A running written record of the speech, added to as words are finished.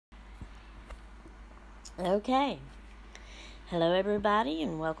Okay. Hello everybody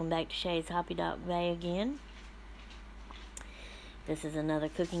and welcome back to Shay's Hoppy Dog Bay again. This is another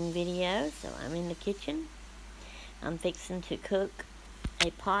cooking video, so I'm in the kitchen. I'm fixing to cook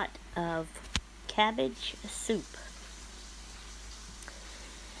a pot of cabbage soup.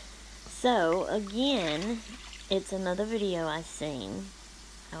 So again, it's another video I seen.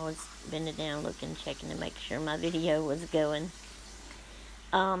 I was bending down looking, checking to make sure my video was going.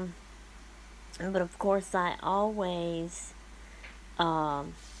 But of course I always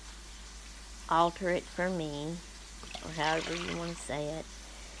alter it for me, or however you want to say it.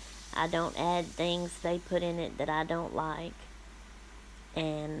 I don't add things they put in it that I don't like,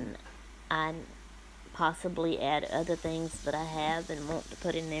 and I possibly add other things that I have and want to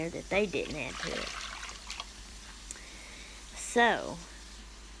put in there that they didn't add to it. So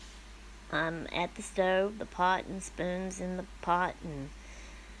I'm at the stove, the pot and spoons in the pot, and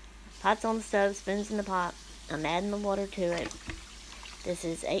pot's on the stove, spoons in the pot. I'm adding the water to it. This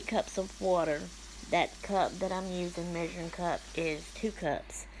is 8 cups of water. That cup that I'm using, measuring cup, is 2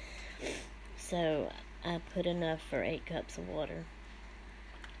 cups. So I put enough for 8 cups of water.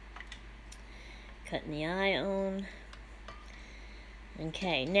 Cutting the eye on.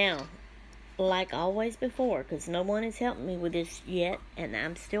 Okay, now, like always before, because no one has helped me with this yet, and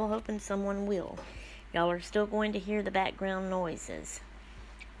I'm still hoping someone will. Y'all are still going to hear the background noises.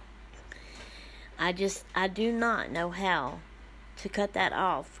 I do not know how to cut that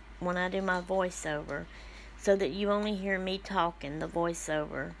off when I do my voiceover, so that you only hear me talking, the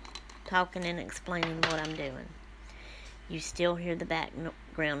voiceover, talking and explaining what I'm doing. You still hear the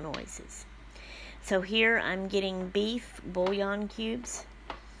background noises. So here I'm getting beef bouillon cubes,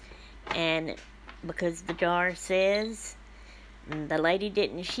 and because the jar says, the lady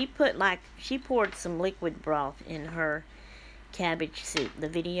didn't, she poured some liquid broth in her cabbage soup, the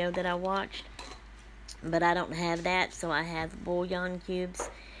video that I watched. But I don't have that, so I have bouillon cubes.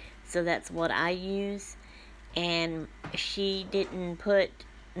 So that's what I use. And she didn't put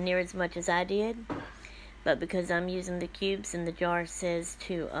near as much as I did. But because I'm using the cubes and the jar says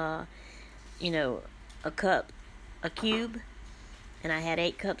to, a cube. And I had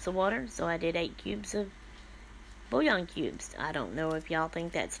 8 cups of water, so I did 8 cubes of bouillon cubes. I don't know if y'all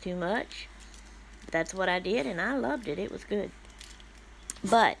think that's too much. But that's what I did, and I loved it. It was good.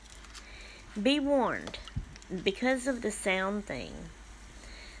 But be warned, because of the sound thing.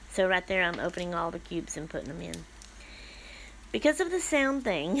 So right there I'm opening all the cubes and putting them in. Because of the sound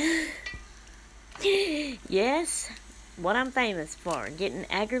thing, yes, what I'm famous for, getting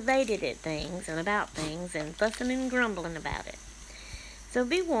aggravated at things and about things and fussing and grumbling about it. So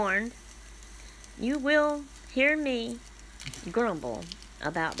be warned, you will hear me grumble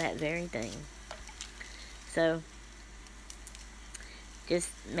about that very thing. So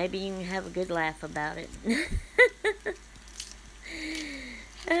just maybe you can have a good laugh about it.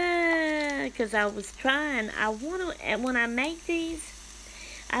 Because I was trying. When I make these,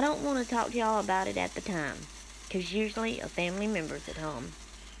 I don't want to talk to y'all about it at the time. Because usually a family member's at home.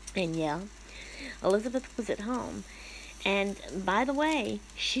 And yeah, Elizabeth was at home. And by the way,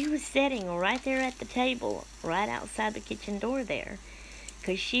 she was sitting right there at the table, right outside the kitchen door there.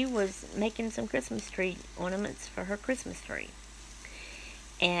 Because she was making some Christmas tree ornaments for her Christmas tree.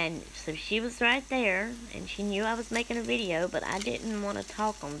 And so she was right there, and she knew I was making a video, but I didn't want to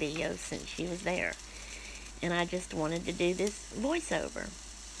talk on video since she was there. And I just wanted to do this voiceover.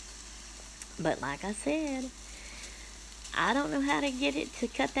 But like I said, I don't know how to get it to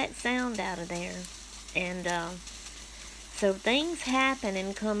cut that sound out of there. And so things happen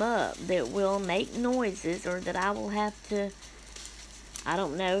and come up that will make noises, or that I will have to, I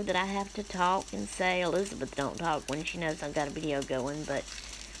don't know, that I have to talk and say, Elizabeth don't talk when she knows I've got a video going, but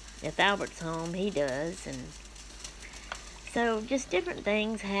if Albert's home, he does. And so just different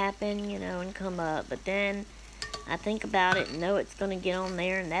things happen, and come up. But then I think about it and know it's going to get on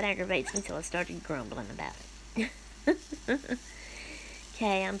there, and that aggravates me, so I started grumbling about it.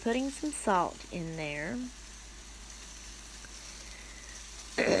 Okay, I'm putting some salt in there.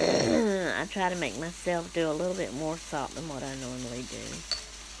 I try to make myself do a little bit more salt than what I normally do.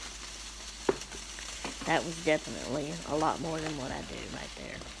 That was definitely a lot more than what I do right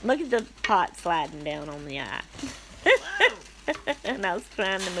there. Look at the pot sliding down on the eye. And I was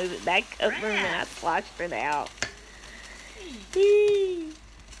trying to move it back over, and then I sloshed it out.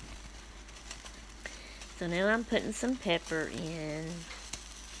 So now I'm putting some pepper in.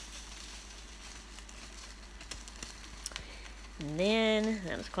 And then,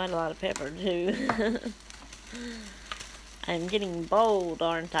 that was quite a lot of pepper too. I'm getting bold,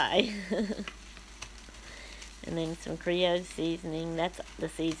 aren't I? And then some Creole seasoning. That's the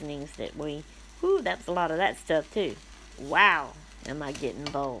seasonings that we Whew, that's a lot of that stuff too. Wow, am I getting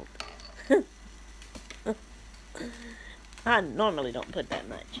bold. I normally don't put that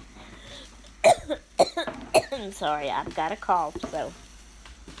much. I'm sorry, I've got a cough, so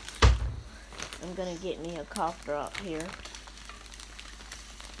I'm going to get me a cough drop here.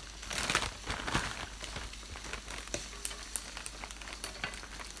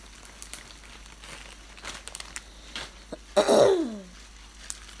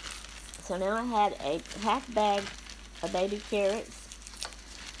 So now I had a half bag of baby carrots.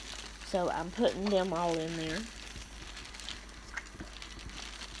 So I'm putting them all in there.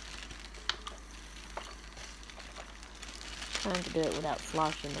 Trying to do it without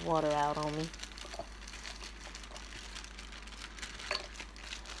sloshing the water out on me.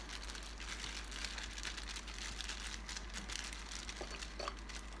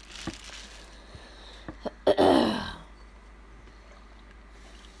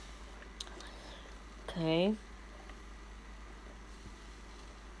 Okay.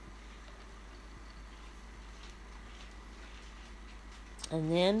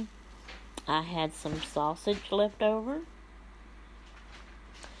 And then I had some sausage left over.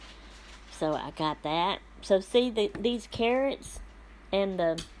 So I got that. So see, these carrots and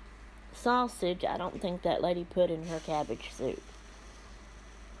the sausage, I don't think that lady put in her cabbage soup.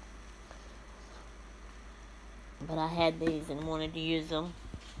 But I had these and wanted to use them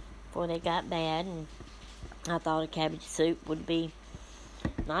before they got bad. And I thought a cabbage soup would be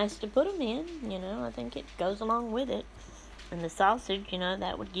nice to put them in. You know, I think it goes along with it. And the sausage, you know,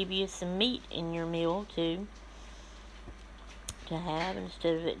 that would give you some meat in your meal too, to have,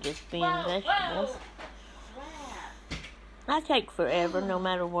 instead of it just being vegetables. I take forever no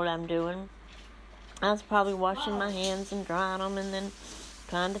matter what I'm doing. I was probably washing my hands and drying them and then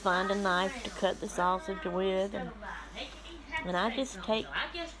trying to find a knife to cut the sausage with. And I just take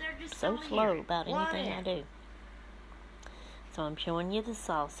so slow about anything I do. So I'm showing you the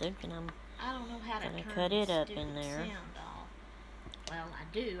sausage, and I'm going to cut it up in there. Well, I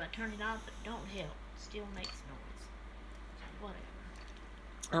do. I turn it off, but it don't help. It still makes noise. So whatever.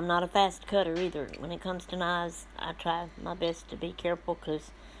 I'm not a fast cutter either. When it comes to knives, I try my best to be careful,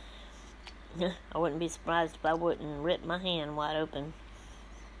 because I wouldn't be surprised if I wouldn't rip my hand wide open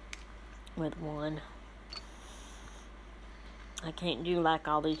with one. I can't do like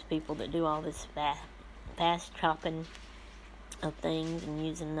all these people that do all this fast chopping of things and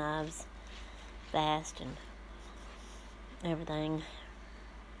using knives fast and everything.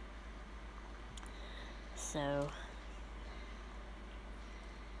 So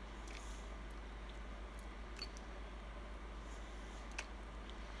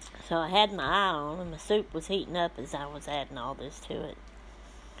I had my eye on, and my soup was heating up as I was adding all this to it.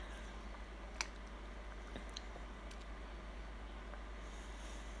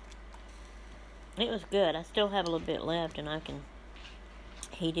 It was good. I still have a little bit left, and I can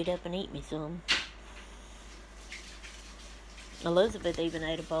heat it up and eat me some. Elizabeth even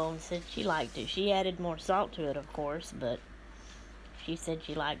ate a bowl and said she liked it. She added more salt to it, of course, but she said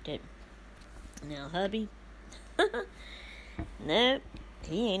she liked it. Now, hubby, nope,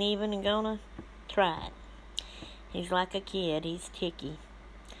 he ain't even gonna try it. He's like a kid. He's ticky.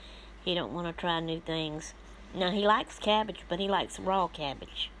 He don't want to try new things. Now, he likes cabbage, but he likes raw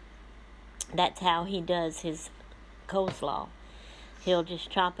cabbage. That's how he does his coleslaw. He'll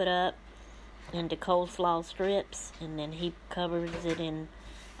just chop it up into coleslaw strips, and then he covers it in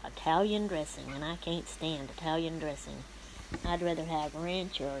Italian dressing, and I can't stand Italian dressing. I'd rather have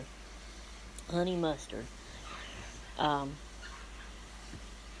ranch or honey mustard. But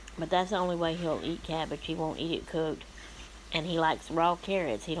that's the only way he'll eat cabbage. He won't eat it cooked. And he likes raw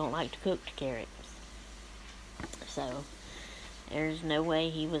carrots. He don't like cooked carrots. So there's no way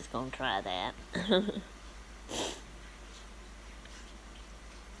he was going to try that.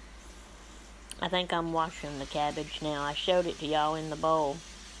 I think I'm washing the cabbage now. I showed it to y'all in the bowl,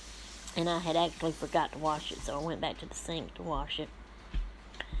 and I had actually forgot to wash it, so I went back to the sink to wash it.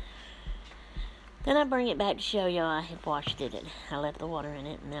 Then I bring it back to show y'all I had washed it, and I left the water in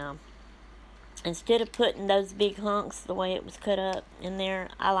it. Now, instead of putting those big hunks the way it was cut up in there,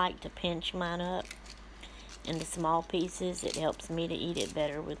 I like to pinch mine up into small pieces. It helps me to eat it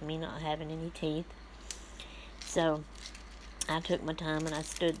better with me not having any teeth. So I took my time and I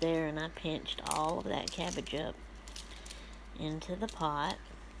stood there and I pinched all of that cabbage up into the pot.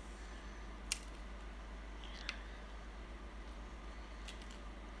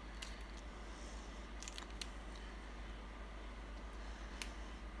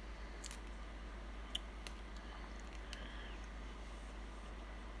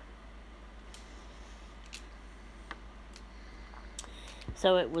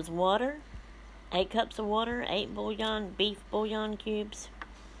 So it was water, 8 cups of water, 8 beef bouillon cubes,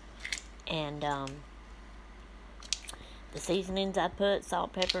 and the seasonings I put,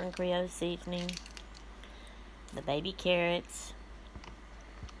 salt, pepper, and Creole seasoning, the baby carrots,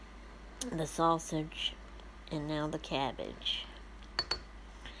 the sausage, and now the cabbage.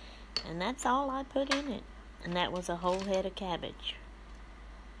 And that's all I put in it. And that was a whole head of cabbage.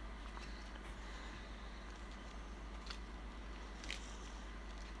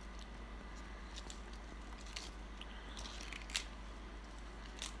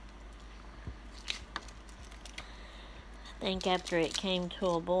 I think after it came to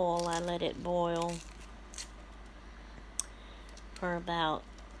a boil, I let it boil for about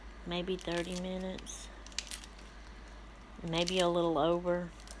maybe 30 minutes. Maybe a little over.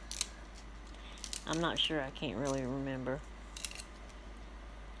 I'm not sure. I can't really remember.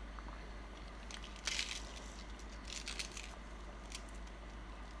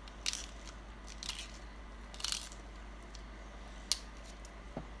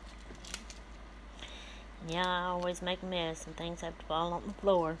 Yeah, I always make a mess and things have to fall on the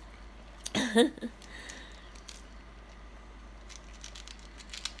floor.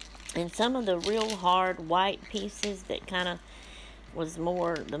 And some of the real hard white pieces that kind of was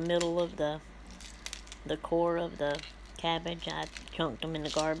more the middle of the core of the cabbage, I chunked them in the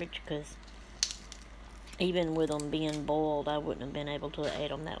garbage because even with them being boiled, I wouldn't have been able to eat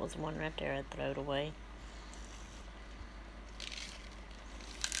them. That was one right there. I'd throw it away.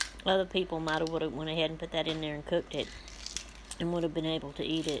 Other people might have went ahead and put that in there and cooked it and would have been able to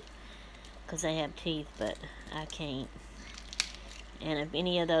eat it because they have teeth, but I can't. And if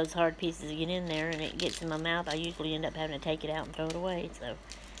any of those hard pieces get in there and it gets in my mouth, I usually end up having to take it out and throw it away. So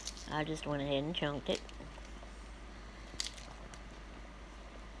I just went ahead and chunked it.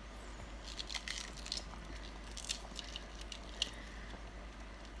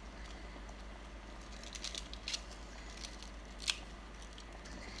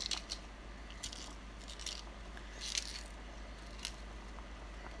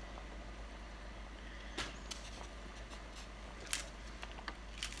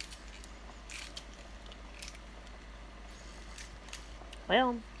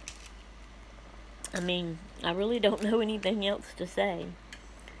 Well, I mean, I really don't know anything else to say.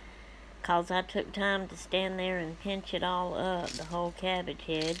 Because I took time to stand there and pinch it all up, the whole cabbage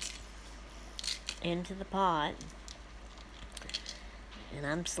head, into the pot. And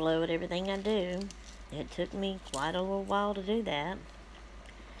I'm slow at everything I do. It took me quite a little while to do that.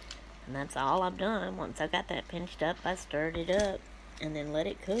 And that's all I've done. Once I got that pinched up, I stirred it up and then let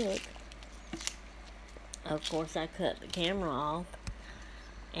it cook. Of course, I cut the camera off.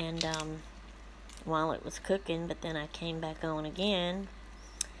 And while it was cooking, but then I came back on again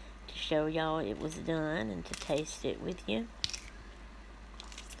to show y'all it was done and to taste it with you.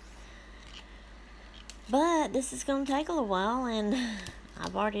 But this is going to take a little while, and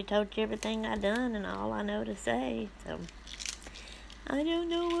I've already told you everything I've done and all I know to say, so I don't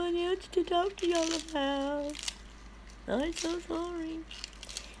know what else to talk to y'all about. I'm so sorry.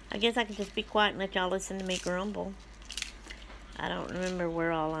 I guess I could just be quiet and let y'all listen to me grumble. I don't remember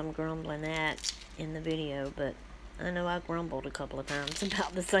where all I'm grumbling at in the video, but I know I grumbled a couple of times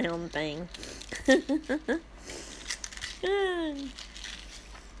about the sound thing.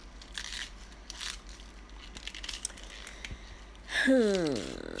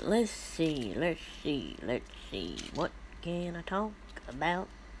 Let's see. What can I talk about?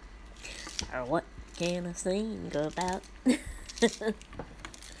 Or what can I sing about?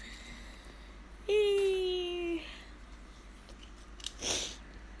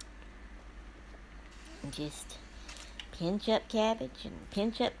 Just pinch up cabbage and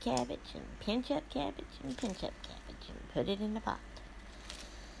pinch up cabbage and pinch up cabbage and pinch up cabbage and put it in the pot.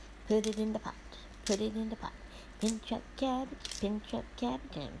 Put it in the pot. Put it in the pot. Pinch up cabbage and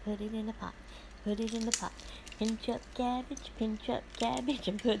put it in the pot. Put it in the pot. Pinch up cabbage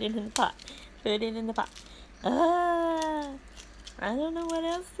and put it in the pot. Put it in the pot. I don't know what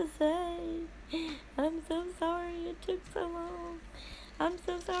else to say. I'm so sorry it took so long. I'm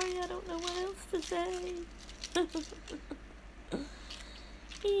so sorry I don't know what else to say.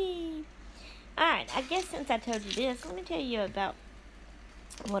 Alright, I guess since I told you this, let me tell you about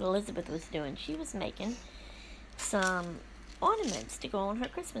what Elizabeth was doing. She was making some ornaments to go on her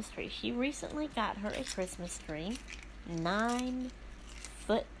Christmas tree. She recently got her a Christmas tree 9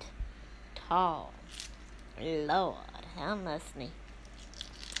 foot tall. Lord, how musty.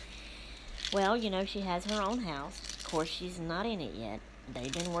 Well, you know, she has her own house. Of course, she's not in it yet.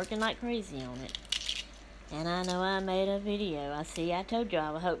 They've been working like crazy on it. And I know I made a video. I told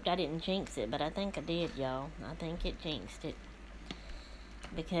y'all I hoped I didn't jinx it, but I think I did, y'all. I think it jinxed it.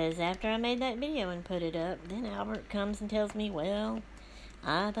 Because after I made that video and put it up, then Albert comes and tells me, well,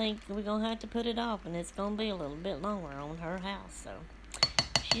 I think we're going to have to put it off, and it's going to be a little bit longer on her house. So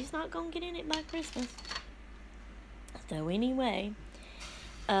she's not going to get in it by Christmas. So anyway,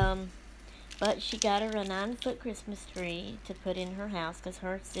 but she got her a 9-foot Christmas tree to put in her house because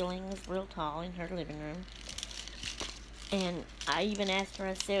her ceiling is real tall in her living room. And I even asked her,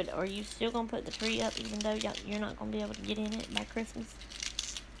 I said, are you still going to put the tree up even though you're not going to be able to get in it by Christmas?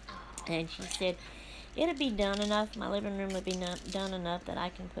 And she said, it'll be done enough, my living room will be done enough that I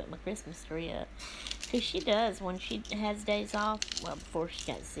can put my Christmas tree up. Because she does, when she has days off, well, before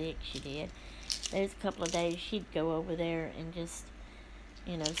she got sick, she did. There's a couple of days she'd go over there and just,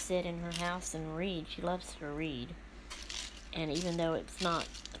 sit in her house and read. She loves to read. And even though it's not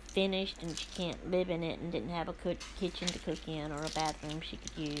finished and she can't live in it and didn't have a kitchen to cook in or a bathroom she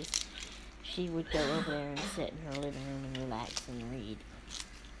could use, she would go over there and sit in her living room and relax and read.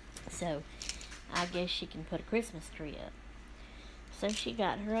 So I guess she can put a Christmas tree up. So she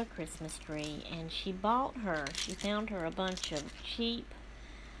got her a Christmas tree, and she found her a bunch of cheap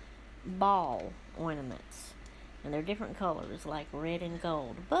ball ornaments. And they're different colors, like red and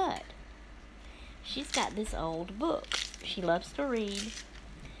gold. But she's got this old book. She loves to read,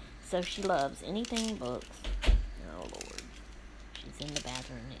 so she loves anything books. Oh, Lord. She's in the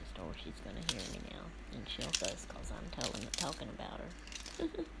bathroom next door. She's going to hear me now, and she'll fuss because I'm talking about her.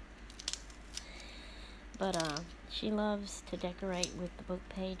 But she loves to decorate with the book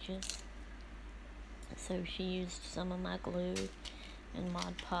pages. So she used some of my glue and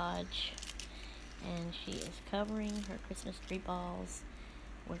Mod Podge. And she is covering her Christmas tree balls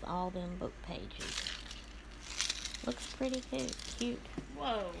with all them book pages. Looks pretty cute.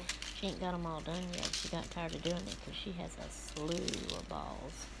 Whoa. She ain't got them all done yet. She got tired of doing it because she has a slew of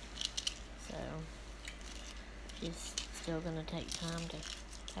balls. So she's still going to take time to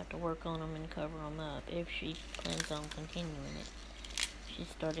have to work on them and cover them up if she plans on continuing it. She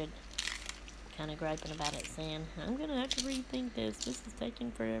started kind of griping about it, saying, I'm going to have to rethink this. This is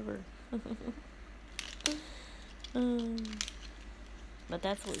taking forever. But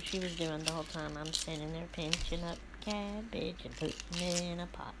that's what she was doing the whole time. I'm standing there pinching up cabbage and putting it in a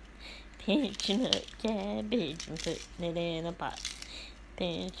pot. Pinching up cabbage and putting it in a pot.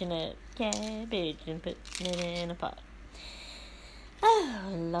 Pinching up cabbage and putting it in a pot. Oh,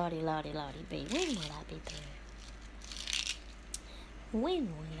 lordy, lordy, lordy be. When will I be through? When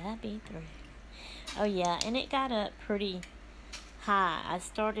will I be through? Oh, yeah, and it got up pretty high. I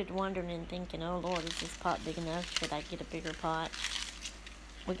started wondering and thinking, oh, Lord, is this pot big enough? Should I get a bigger pot?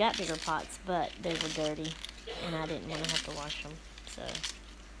 We got bigger pots, but they were dirty, and I didn't want to have to wash them, so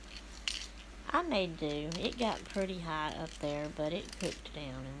I made do. It got pretty high up there, but it cooked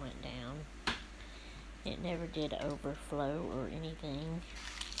down and went down. It never did overflow or anything.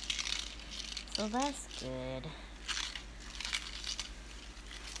 So that's good.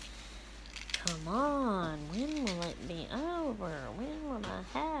 Come on, when will it be over? When will I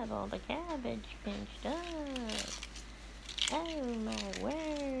have all the cabbage pinched up? Oh my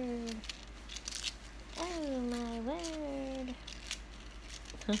word. Oh my word.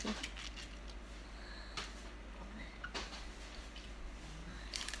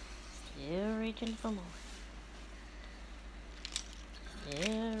 Still reaching for more.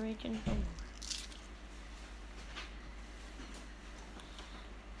 Still reaching for more.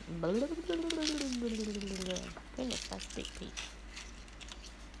 Goodness, that's a big piece.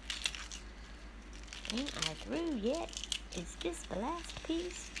 Ain't I through yet? Is this the last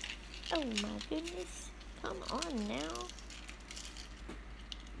piece? Oh my goodness. Come on now.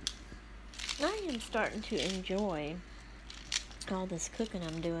 I am starting to enjoy all this cooking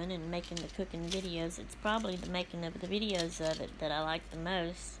I'm doing and making the cooking videos. It's probably the making of the videos of it that I like the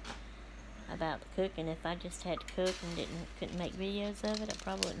most about the cooking. If I just had to cook and couldn't make videos of it, I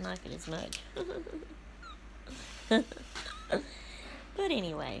probably wouldn't like it as much. But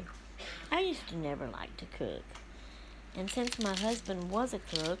anyway, I used to never like to cook. And since my husband was a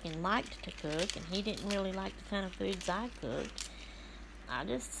cook and liked to cook, and he didn't really like the kind of foods I cooked, I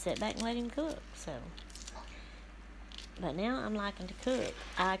just sat back and let him cook. So, but now I'm liking to cook.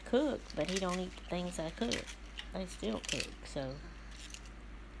 I cook, but he don't eat the things I cook. They still cook, so.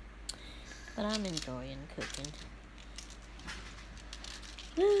 But I'm enjoying cooking.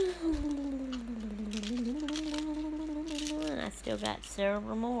 I still got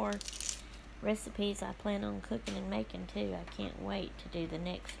several more recipes I plan on cooking and making too. I can't wait to do the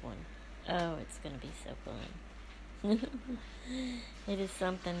next one. Oh, it's going to be so fun. It is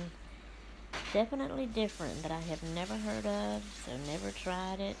something definitely different that I have never heard of, so never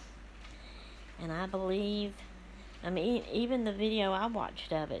tried it. And I believe I mean, even the video I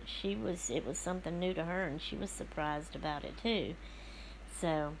watched of it, it was something new to her, and she was surprised about it too.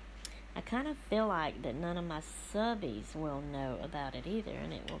 So, I kind of feel like that none of my subbies will know about it either,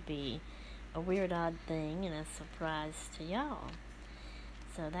 and it will be a weird, odd thing and a surprise to y'all.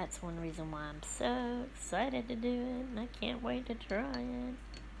 So that's one reason why I'm so excited to do it, and I can't wait to try it.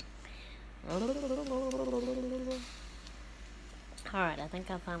 Alright, I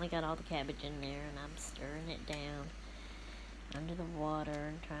think I finally got all the cabbage in there, and I'm stirring it down under the water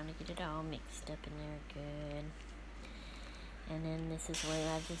and trying to get it all mixed up in there good. And then this is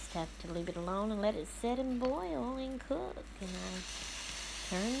where I just have to leave it alone and let it sit and boil and cook. And I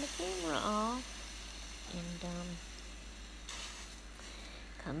turn the camera off and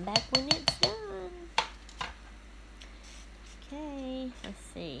come back when it's done. Okay, let's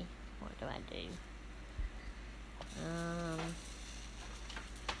see. What do I do?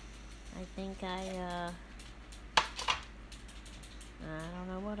 I think I don't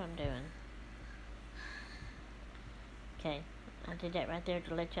know what I'm doing. Okay, I did that right there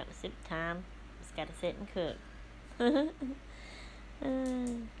to let y'all see the time. It's got to sit and cook.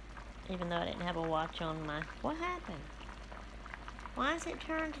 Even though I didn't have a watch on my... What happened? Why is it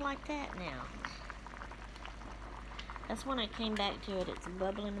turned like that now? That's when I came back to it. It's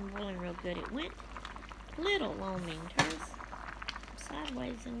bubbling and boiling real good. It went little on me. Turns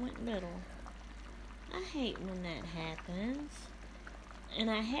sideways and went little. I hate when that happens. And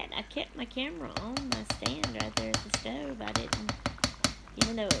I kept my camera on my stand right there at the stove. I didn't,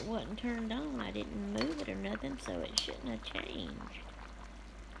 even though it wasn't turned on, I didn't move it or nothing, so it shouldn't have changed.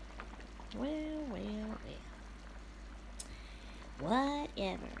 Well.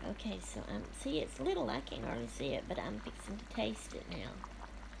 Whatever. Okay, so see, it's little. I can't hardly see it, but I'm fixing to taste it now.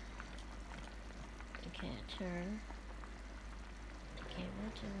 Okay, I turn the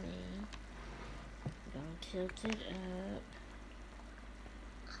camera to me. I'm gonna tilt it up.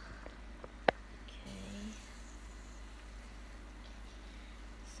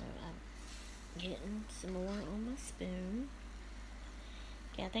 So I'm getting some more on my spoon.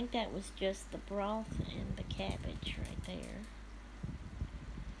 Okay, I think that was just the broth and the cabbage right there.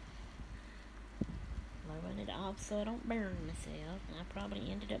 Lowering it off so I don't burn myself. And I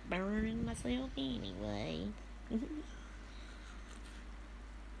probably ended up burning myself anyway.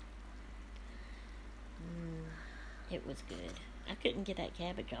 It was good. I couldn't get that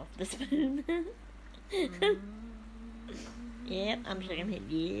cabbage off the spoon. Yep, I'm shaking my head.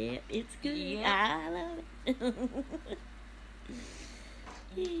 Yep, it's good. Yep. I love it.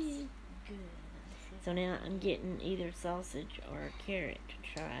 It's good. So now I'm getting either sausage or a carrot to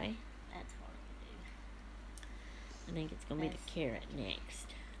try. That's hard to do. I think it's going to be the carrot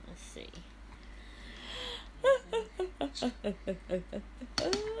next. Let's see. So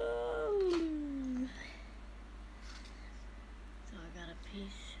I got a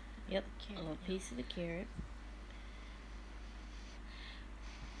piece. Yep, a little piece of the carrot.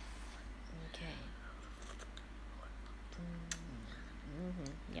 Okay.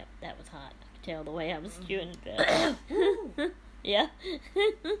 Yep, that was hot. I could tell the way I was chewing it. Yeah.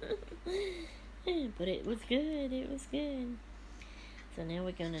 But it was good. It was good. So now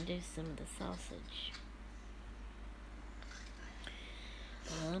we're going to do some of the sausage.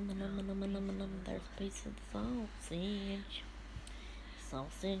 There's a piece of the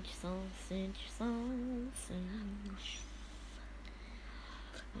sausage. Sausage.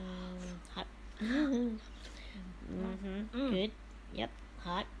 Hot. Good. Yep.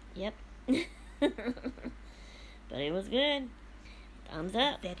 Hot. Yep. But it was good. Thumbs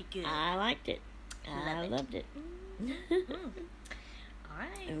up. Very good. I liked it. I loved it.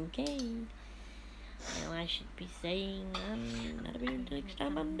 Alright. Okay. Now I should be saying, that'll be until next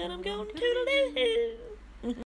time I'm done. I'm going to toodaloo.